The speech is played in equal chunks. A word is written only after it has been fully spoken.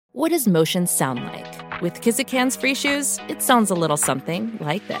What does motion sound like? With Kizikans free shoes, it sounds a little something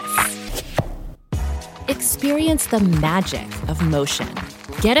like this. Experience the magic of motion.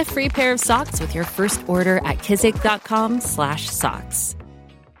 Get a free pair of socks with your first order at kizik.com/socks.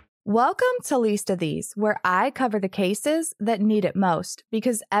 Welcome to Least of These, where I cover the cases that need it most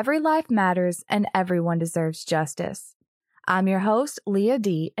because every life matters and everyone deserves justice. I'm your host, Leah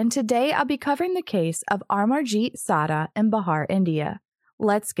D, and today I'll be covering the case of Amarjeet Sada in Bihar, India.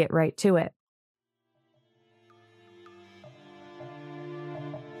 Let's get right to it.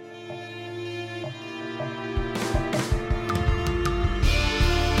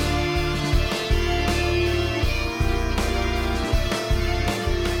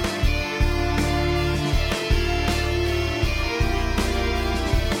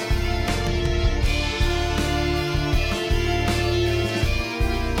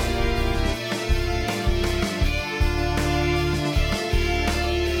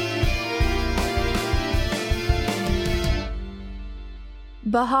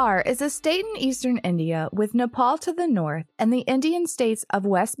 Bihar is a state in eastern India with Nepal to the north and the Indian states of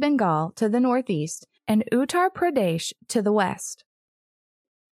West Bengal to the northeast and Uttar Pradesh to the west.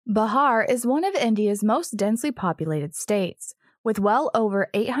 Bihar is one of India's most densely populated states, with well over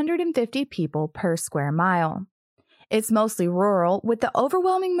 850 people per square mile. It's mostly rural, with the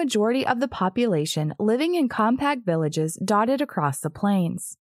overwhelming majority of the population living in compact villages dotted across the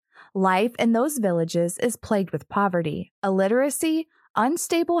plains. Life in those villages is plagued with poverty, illiteracy,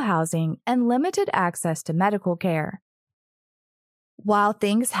 unstable housing, and limited access to medical care. While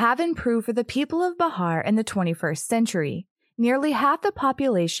things have improved for the people of Bihar in the 21st century, nearly half the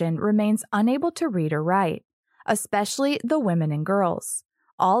population remains unable to read or write, especially the women and girls.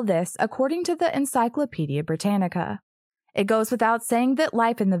 All this according to the Encyclopedia Britannica. It goes without saying that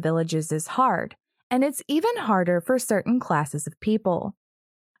life in the villages is hard, and it's even harder for certain classes of people.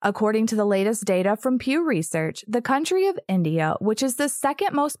 According to the latest data from Pew Research, the country of India, which is the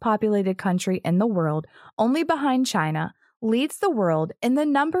second most populated country in the world, only behind China, leads the world in the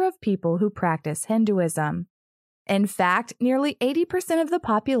number of people who practice Hinduism. In fact, nearly 80% of the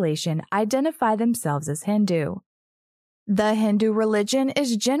population identify themselves as Hindu. The Hindu religion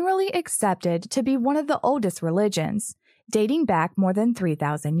is generally accepted to be one of the oldest religions, dating back more than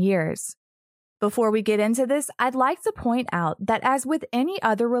 3,000 years. Before we get into this, I'd like to point out that as with any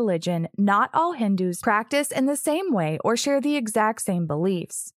other religion, not all Hindus practice in the same way or share the exact same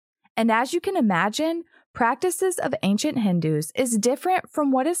beliefs. And as you can imagine, practices of ancient Hindus is different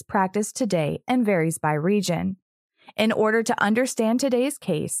from what is practiced today and varies by region. In order to understand today's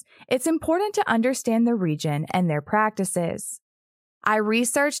case, it's important to understand the region and their practices. I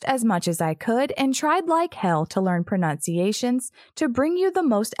researched as much as I could and tried like hell to learn pronunciations to bring you the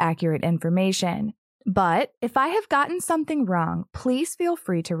most accurate information. But if I have gotten something wrong, please feel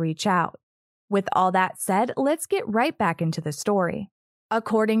free to reach out. With all that said, let's get right back into the story.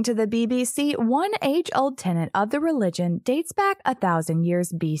 According to the BBC, one age-old tenet of the religion dates back 1,000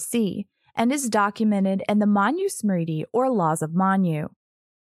 years BC and is documented in the Manu Smriti or Laws of Manu.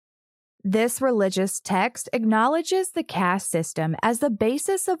 This religious text acknowledges the caste system as the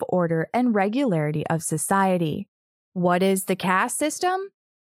basis of order and regularity of society. What is the caste system?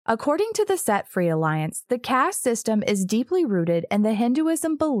 According to the Set Free Alliance, the caste system is deeply rooted in the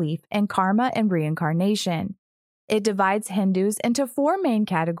Hinduism belief in karma and reincarnation. It divides Hindus into 4 main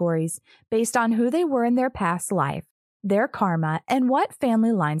categories based on who they were in their past life, their karma, and what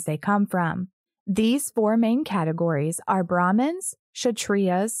family lines they come from. These 4 main categories are Brahmins,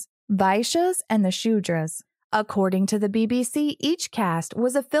 Kshatriyas, Vaishyas, and the Shudras. According to the BBC, each caste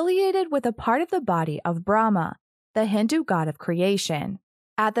was affiliated with a part of the body of Brahma, the Hindu god of creation.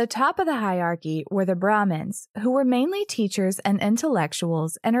 At the top of the hierarchy were the Brahmins, who were mainly teachers and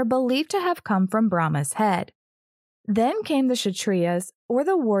intellectuals and are believed to have come from Brahma's head. Then came the Kshatriyas, or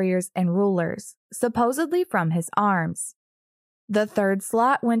the warriors and rulers, supposedly from his arms. The third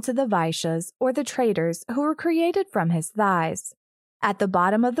slot went to the Vaishyas, or the traders, who were created from his thighs. At the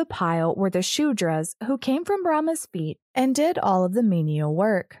bottom of the pile were the Shudras, who came from Brahma's feet and did all of the menial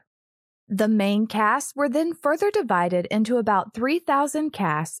work. The main castes were then further divided into about 3,000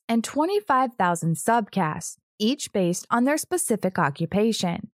 castes and 25,000 subcastes, each based on their specific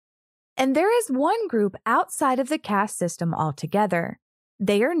occupation. And there is one group outside of the caste system altogether.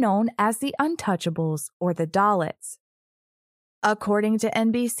 They are known as the untouchables, or the Dalits. According to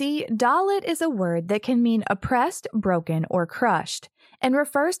NBC, Dalit is a word that can mean oppressed, broken, or crushed, and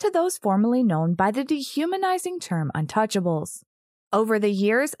refers to those formerly known by the dehumanizing term untouchables. Over the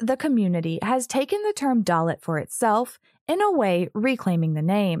years, the community has taken the term Dalit for itself, in a way reclaiming the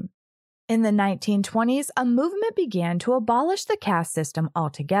name. In the 1920s, a movement began to abolish the caste system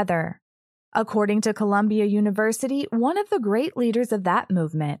altogether. According to Columbia University, one of the great leaders of that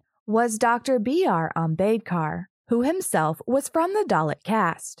movement was Dr. B.R. Ambedkar, who himself was from the Dalit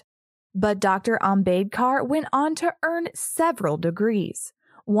caste. But Dr. Ambedkar went on to earn several degrees,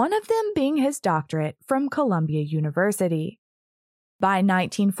 one of them being his doctorate from Columbia University. By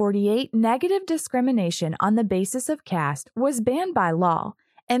 1948, negative discrimination on the basis of caste was banned by law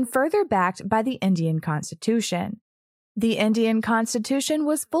and further backed by the Indian Constitution. The Indian Constitution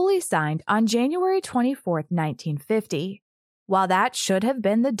was fully signed on January 24, 1950. While that should have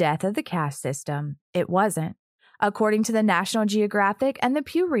been the death of the caste system, it wasn't. According to the National Geographic and the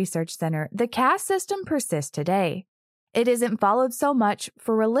Pew Research Center, the caste system persists today. It isn't followed so much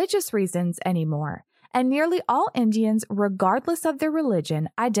for religious reasons anymore, and nearly all Indians, regardless of their religion,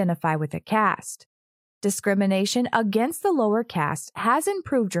 identify with a caste. Discrimination against the lower caste has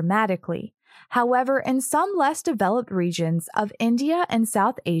improved dramatically. However, in some less developed regions of India and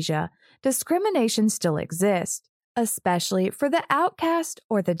South Asia, discrimination still exists, especially for the outcast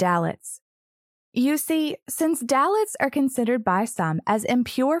or the Dalits. You see, since Dalits are considered by some as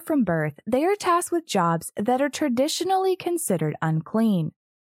impure from birth, they are tasked with jobs that are traditionally considered unclean.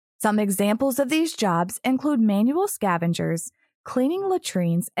 Some examples of these jobs include manual scavengers, cleaning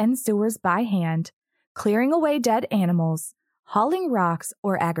latrines and sewers by hand, clearing away dead animals, hauling rocks,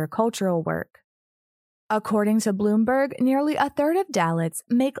 or agricultural work. According to Bloomberg, nearly a third of Dalits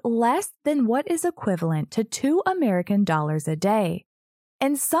make less than what is equivalent to $2 American a day.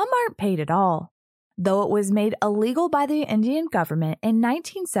 And some aren't paid at all. Though it was made illegal by the Indian government in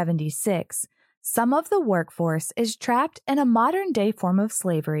 1976, some of the workforce is trapped in a modern-day form of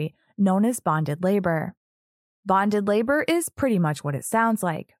slavery known as bonded labor. Bonded labor is pretty much what it sounds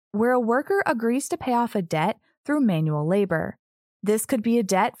like, where a worker agrees to pay off a debt through manual labor. This could be a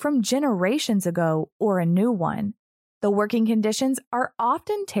debt from generations ago or a new one. The working conditions are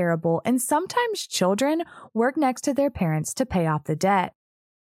often terrible, and sometimes children work next to their parents to pay off the debt.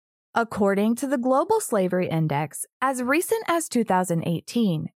 According to the Global Slavery Index, as recent as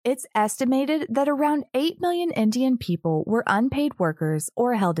 2018, it's estimated that around 8 million Indian people were unpaid workers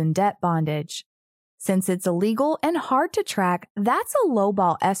or held in debt bondage. Since it's illegal and hard to track, that's a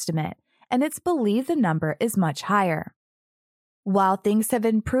lowball estimate, and it's believed the number is much higher. While things have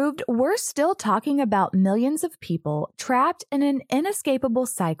improved, we're still talking about millions of people trapped in an inescapable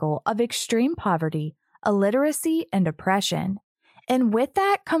cycle of extreme poverty, illiteracy, and oppression. And with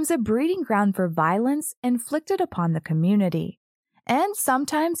that comes a breeding ground for violence inflicted upon the community, and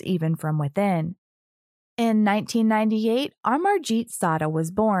sometimes even from within. In 1998, Amarjeet Sada was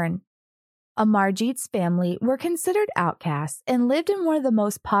born. Amarjeet's family were considered outcasts and lived in one of the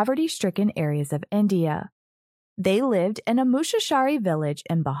most poverty-stricken areas of India. They lived in a Mushashari village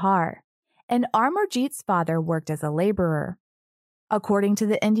in Bihar, and Amarjeet's father worked as a laborer. According to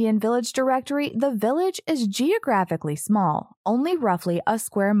the Indian Village Directory, the village is geographically small, only roughly a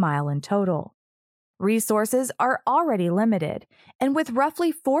square mile in total. Resources are already limited, and with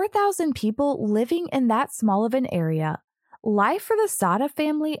roughly 4,000 people living in that small of an area, life for the Sada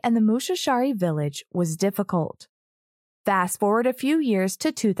family and the Mushashari village was difficult. Fast forward a few years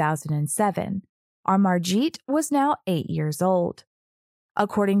to 2007. Amarjeet was now 8 years old.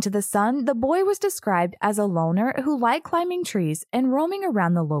 According to The Sun, the boy was described as a loner who liked climbing trees and roaming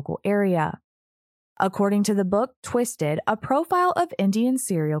around the local area. According to the book Twisted, a profile of Indian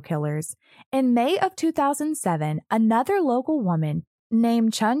serial killers, in May of 2007, another local woman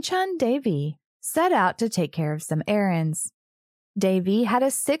named Chanchan Devi set out to take care of some errands. Devi had a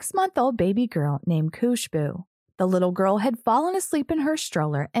 6-month-old baby girl named Khushbu. The little girl had fallen asleep in her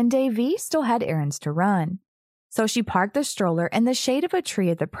stroller, and Devi still had errands to run. So she parked the stroller in the shade of a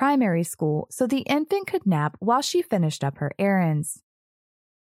tree at the primary school so the infant could nap while she finished up her errands.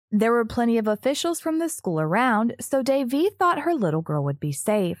 There were plenty of officials from the school around, so Devi thought her little girl would be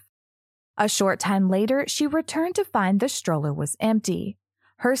safe. A short time later, she returned to find the stroller was empty.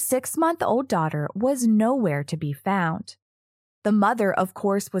 Her 6-month-old daughter was nowhere to be found. The mother, of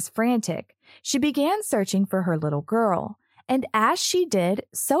course, was frantic. She began searching for her little girl, and as she did,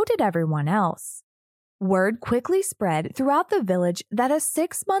 so did everyone else. Word quickly spread throughout the village that a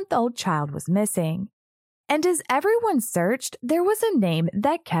 6-month-old child was missing. And as everyone searched, there was a name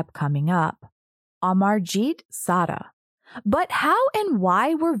that kept coming up: Amarjeet Sada. But how and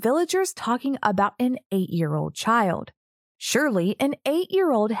why were villagers talking about an 8-year-old child? Surely an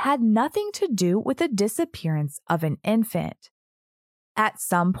 8-year-old had nothing to do with the disappearance of an infant. At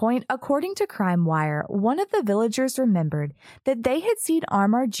some point, according to Crime Wire, one of the villagers remembered that they had seen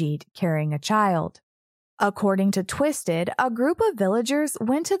Amarjeet carrying a child. According to Twisted, a group of villagers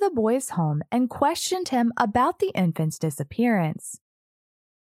went to the boy's home and questioned him about the infant's disappearance.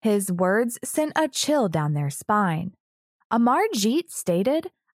 His words sent a chill down their spine. Amarjeet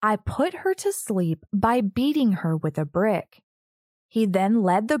stated, "I put her to sleep by beating her with a brick." He then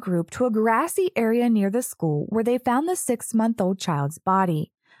led the group to a grassy area near the school where they found the 6-month-old child's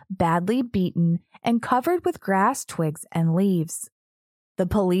body, badly beaten and covered with grass, twigs, and leaves. The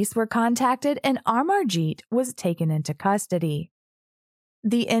police were contacted and Amarjeet was taken into custody.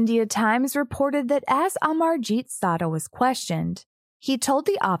 The India Times reported that as Amarjeet Sada was questioned, he told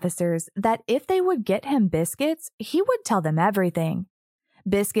the officers that if they would get him biscuits, he would tell them everything.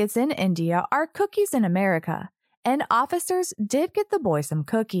 Biscuits in India are cookies in America, and officers did get the boy some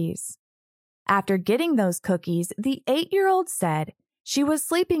cookies. After getting those cookies, the 8-year-old said, "She was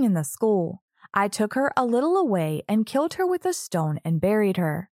sleeping in the school. I took her a little away and killed her with a stone and buried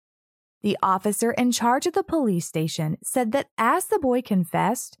her." The officer in charge of the police station said that as the boy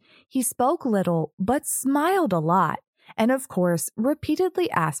confessed, he spoke little but smiled a lot and, of course,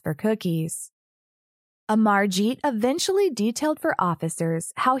 repeatedly asked for cookies. Amarjeet eventually detailed for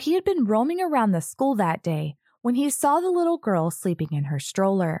officers how he had been roaming around the school that day when he saw the little girl sleeping in her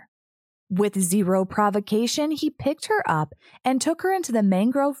stroller. With zero provocation, he picked her up and took her into the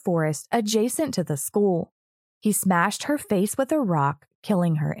mangrove forest adjacent to the school. He smashed her face with a rock,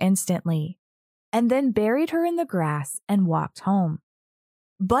 killing her instantly, and then buried her in the grass and walked home.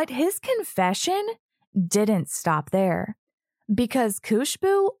 But his confession didn't stop there, because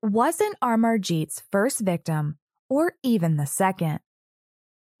Khushbu wasn't Amarjeet's first victim or even the second.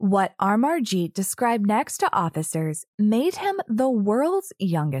 What Amarjeet described next to officers made him the world's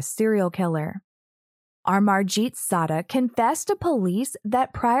youngest serial killer. Amarjeet Sada confessed to police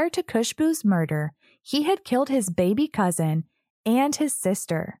that prior to Khushbu's murder, he had killed his baby cousin and his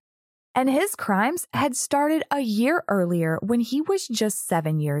sister, and his crimes had started a year earlier when he was just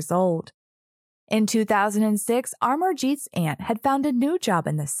 7 years old. In 2006, Amarjeet's aunt had found a new job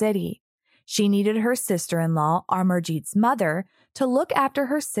in the city. She needed her sister-in-law, Amarjeet's mother, to look after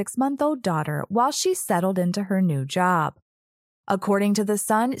her 6-month-old daughter while she settled into her new job. According to The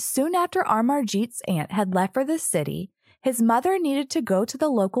Sun, soon after Amarjeet's aunt had left for the city, his mother needed to go to the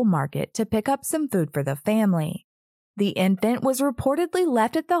local market to pick up some food for the family. The infant was reportedly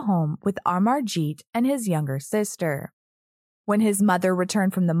left at the home with Amarjeet and his younger sister. When his mother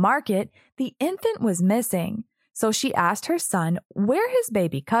returned from the market, the infant was missing, so she asked her son where his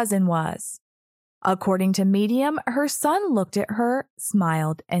baby cousin was. According to Medium, her son looked at her,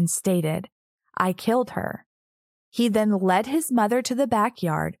 smiled, and stated, "I killed her." He then led his mother to the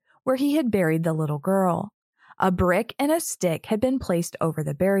backyard where he had buried the little girl. A brick and a stick had been placed over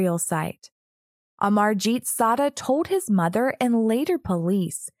the burial site. Amarjeet Sada told his mother and later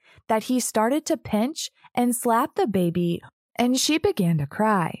police that he started to pinch and slap the baby, and she began to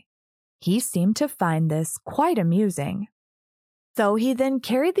cry. He seemed to find this quite amusing. So he then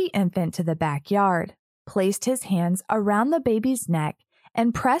carried the infant to the backyard, placed his hands around the baby's neck,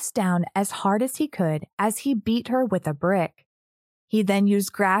 and pressed down as hard as he could as he beat her with a brick. He then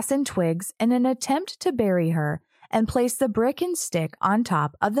used grass and twigs in an attempt to bury her and placed the brick and stick on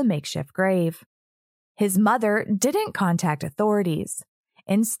top of the makeshift grave. His mother didn't contact authorities.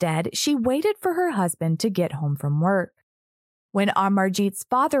 Instead, she waited for her husband to get home from work. When Amarjeet's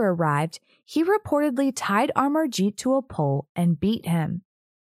father arrived, he reportedly tied Amarjeet to a pole and beat him.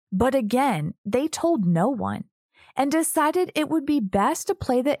 But again, they told no one and decided it would be best to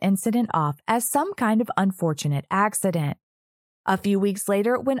play the incident off as some kind of unfortunate accident. A few weeks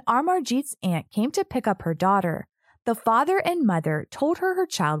later, when Amarjeet's aunt came to pick up her daughter, the father and mother told her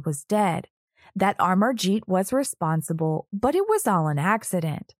child was dead, that Amarjeet was responsible, but it was all an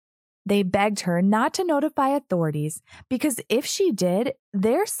accident. They begged her not to notify authorities because if she did,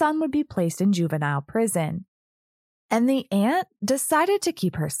 their son would be placed in juvenile prison. And the aunt decided to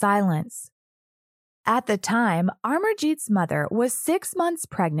keep her silence. At the time, Amarjeet's mother was 6 months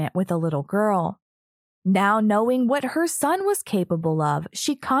pregnant with a little girl. Now knowing what her son was capable of,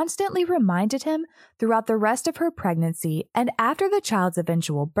 she constantly reminded him throughout the rest of her pregnancy and after the child's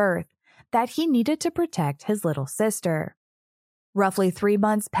eventual birth that he needed to protect his little sister. Roughly 3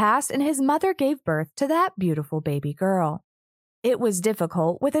 months passed and his mother gave birth to that beautiful baby girl. It was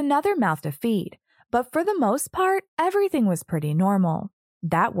difficult with another mouth to feed, but for the most part, everything was pretty normal.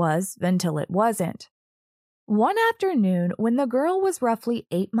 That was until it wasn't. One afternoon, when the girl was roughly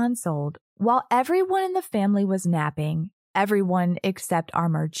 8 months old, while everyone in the family was napping, everyone except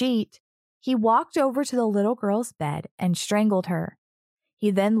Amarjeet, he walked over to the little girl's bed and strangled her. He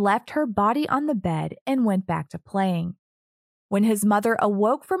then left her body on the bed and went back to playing. When his mother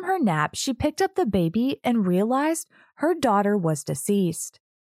awoke from her nap, she picked up the baby and realized her daughter was deceased.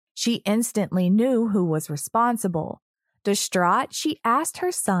 She instantly knew who was responsible. Distraught, she asked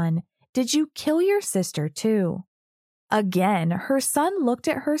her son, "Did you kill your sister too?" Again, her son looked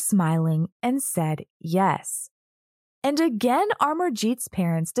at her smiling and said yes. And again, Amarjeet's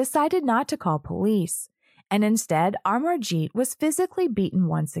parents decided not to call police, and instead, Amarjeet was physically beaten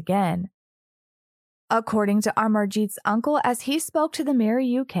once again. According to Amarjeet's uncle, as he spoke to the Mirror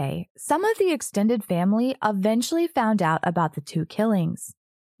UK, some of the extended family eventually found out about the two killings,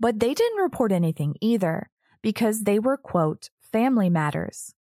 but they didn't report anything either because they were, quote, family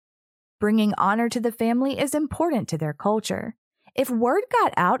matters. Bringing honor to the family is important to their culture. If word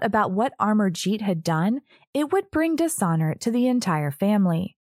got out about what Amarjeet had done, it would bring dishonor to the entire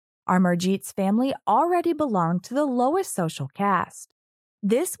family. Amarjeet's family already belonged to the lowest social caste.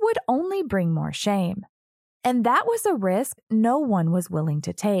 This would only bring more shame. And that was a risk no one was willing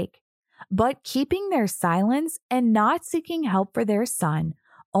to take. But keeping their silence and not seeking help for their son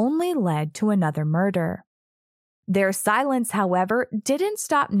only led to another murder. Their silence, however, didn't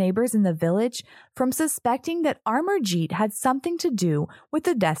stop neighbors in the village from suspecting that Amarjeet had something to do with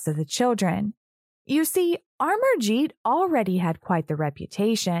the deaths of the children. You see, Amarjeet already had quite the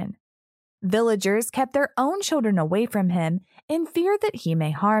reputation. Villagers kept their own children away from him in fear that he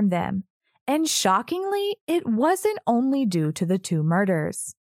may harm them. And shockingly, it wasn't only due to the two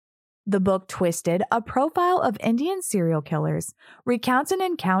murders. The book Twisted, a profile of Indian serial killers, recounts an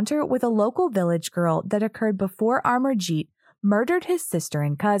encounter with a local village girl that occurred before Amarjeet murdered his sister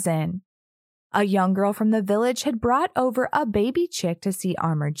and cousin. A young girl from the village had brought over a baby chick to see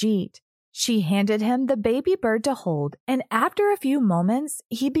Amarjeet. She handed him the baby bird to hold, and after a few moments,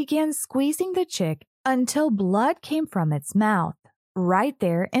 he began squeezing the chick until blood came from its mouth, right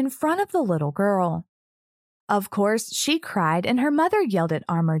there in front of the little girl. Of course, she cried and her mother yelled at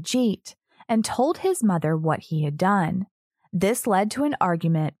Amarjeet and told his mother what he had done. This led to an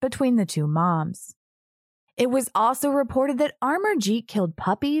argument between the two moms. It was also reported that Amarjeet killed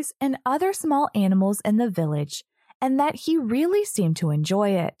puppies and other small animals in the village and that he really seemed to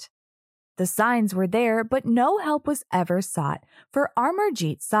enjoy it. The signs were there, but no help was ever sought for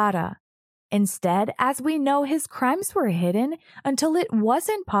Amarjeet Sada. Instead, as we know, his crimes were hidden until it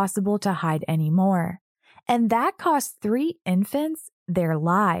wasn't possible to hide anymore. And that cost 3 infants their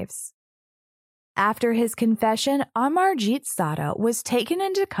lives. After his confession, Amarjeet Sada was taken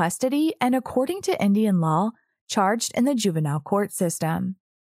into custody and, according to Indian law, charged in the juvenile court system.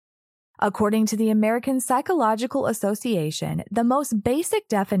 According to the American Psychological Association, the most basic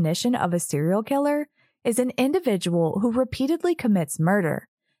definition of a serial killer is an individual who repeatedly commits murder,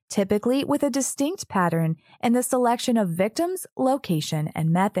 typically with a distinct pattern in the selection of victims, location, and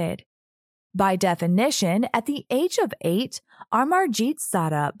method. By definition, at the age of 8, Amarjeet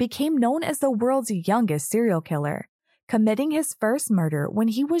Sada became known as the world's youngest serial killer, committing his first murder when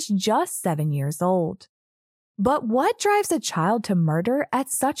he was just 7 years old. But what drives a child to murder at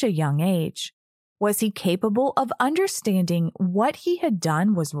such a young age? Was he capable of understanding what he had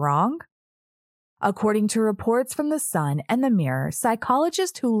done was wrong? According to reports from The Sun and The Mirror,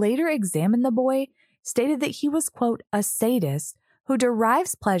 psychologists who later examined the boy stated that he was, quote, a sadist who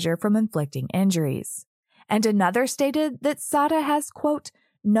derives pleasure from inflicting injuries. And another stated that Sada has, quote,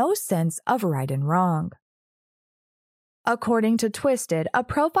 no sense of right and wrong. According to Twisted, a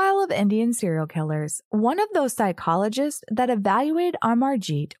profile of Indian serial killers, one of those psychologists that evaluated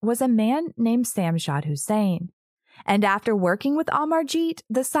Amarjeet was a man named Samshad Hussain. And after working with Amarjeet,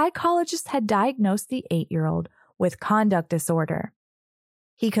 the psychologist had diagnosed the 8-year-old with conduct disorder.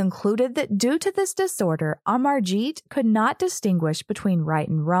 He concluded that due to this disorder, Amarjeet could not distinguish between right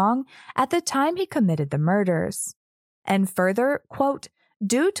and wrong at the time he committed the murders. And further, quote,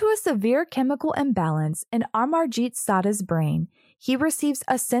 due to a severe chemical imbalance in Amarjeet Sada's brain, he receives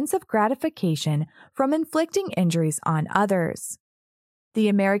a sense of gratification from inflicting injuries on others. The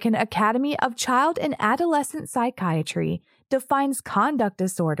American Academy of Child and Adolescent Psychiatry defines conduct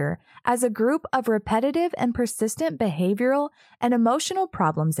disorder as a group of repetitive and persistent behavioral and emotional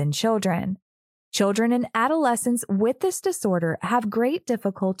problems in children. Children and adolescents with this disorder have great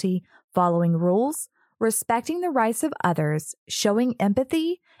difficulty following rules, respecting the rights of others, showing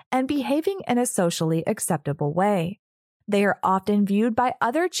empathy, and behaving in a socially acceptable way. They are often viewed by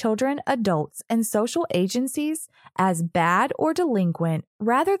other children, adults, and social agencies as bad or delinquent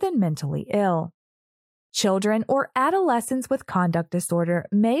rather than mentally ill. Children or adolescents with conduct disorder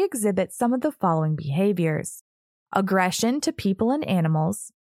may exhibit some of the following behaviors: aggression to people and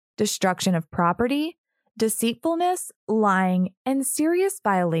animals, destruction of property, deceitfulness, lying, and serious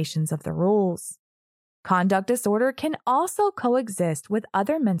violations of the rules. Conduct disorder can also coexist with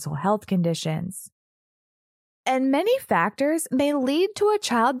other mental health conditions. And many factors may lead to a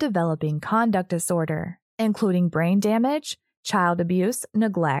child developing conduct disorder, including brain damage, child abuse,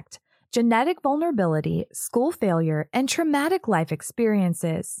 neglect, genetic vulnerability, school failure, and traumatic life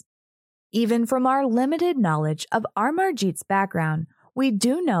experiences. Even from our limited knowledge of Amarjeet's background, we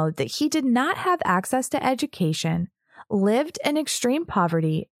do know that he did not have access to education, lived in extreme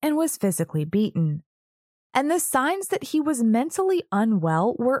poverty, and was physically beaten. And the signs that he was mentally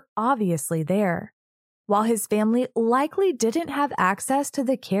unwell were obviously there. While his family likely didn't have access to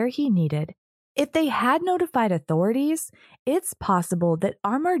the care he needed, if they had notified authorities, it's possible that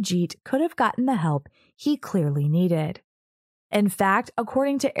Amarjeet could have gotten the help he clearly needed. In fact,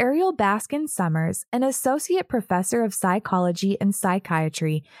 according to Ariel Baskin-Summers, an associate professor of psychology and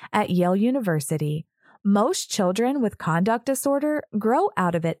psychiatry at Yale University, most children with conduct disorder grow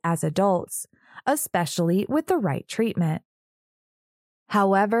out of it as adults, especially with the right treatment.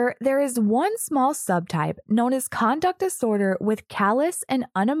 However, there is one small subtype known as conduct disorder with callous and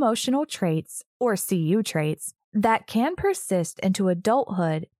unemotional traits, or CU traits, that can persist into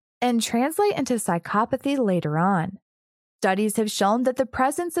adulthood and translate into psychopathy later on. Studies have shown that the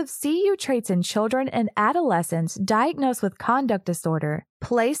presence of CU traits in children and adolescents diagnosed with conduct disorder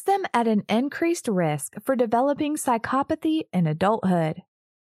place them at an increased risk for developing psychopathy in adulthood.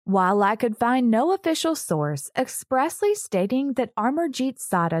 While I could find no official source expressly stating that Amarjeet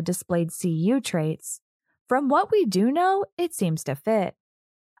Sada displayed CU traits, from what we do know, it seems to fit.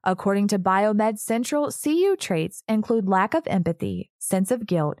 According to Biomed Central, CU traits include lack of empathy, sense of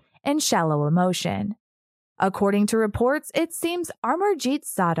guilt, and shallow emotion. According to reports, it seems Amarjeet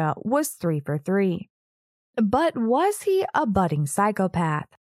Sada was 3 for 3. But was he a budding psychopath?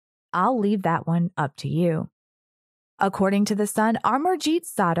 I'll leave that one up to you. According to The Sun, Amarjeet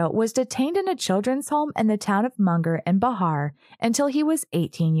Sada was detained in a children's home in the town of Munger in Bihar until he was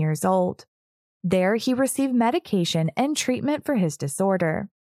 18 years old. There, he received medication and treatment for his disorder.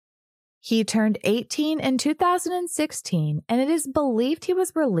 He turned 18 in 2016, and it is believed he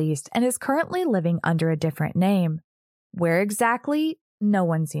was released and is currently living under a different name. Where exactly, no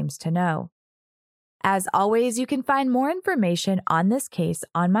one seems to know. As always, you can find more information on this case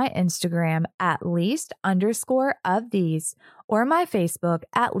on my Instagram at least_of_these or my Facebook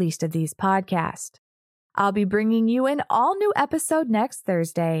at Least of These Podcast. I'll be bringing you an all-new episode next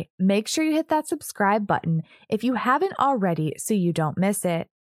Thursday. Make sure you hit that subscribe button if you haven't already so you don't miss it.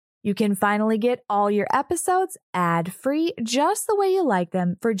 You can finally get all your episodes ad-free just the way you like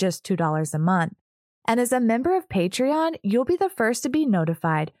them for just $2 a month. And as a member of Patreon, you'll be the first to be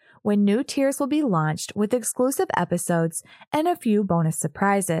notified when new tiers will be launched with exclusive episodes and a few bonus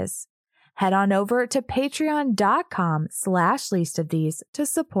surprises. Head on over to patreon.com/leastofthese to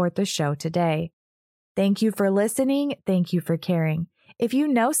support the show today. Thank you for listening. Thank you for caring. If you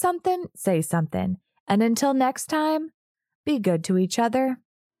know something, say something. And until next time, be good to each other.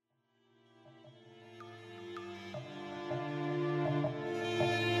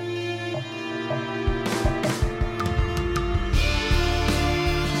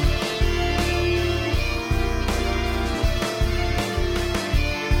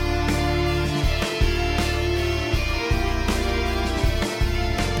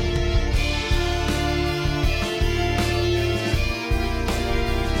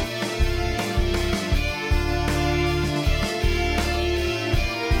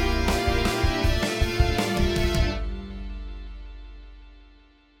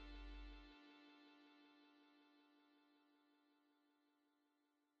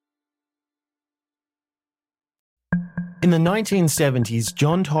 In the 1970s,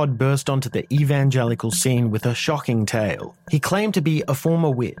 John Todd burst onto the evangelical scene with a shocking tale. He claimed to be a former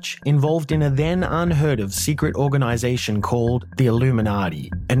witch, involved in a then unheard-of secret organization called the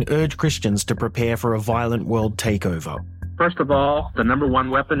Illuminati, and urged Christians to prepare for a violent world takeover. First of all, the number one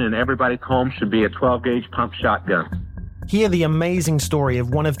weapon in everybody's home should be a 12-gauge pump shotgun. Hear the amazing story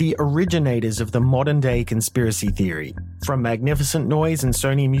of one of the originators of the modern-day conspiracy theory. From Magnificent Noise and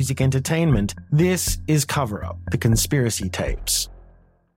Sony Music Entertainment, this is Cover Up, the Conspiracy Tapes.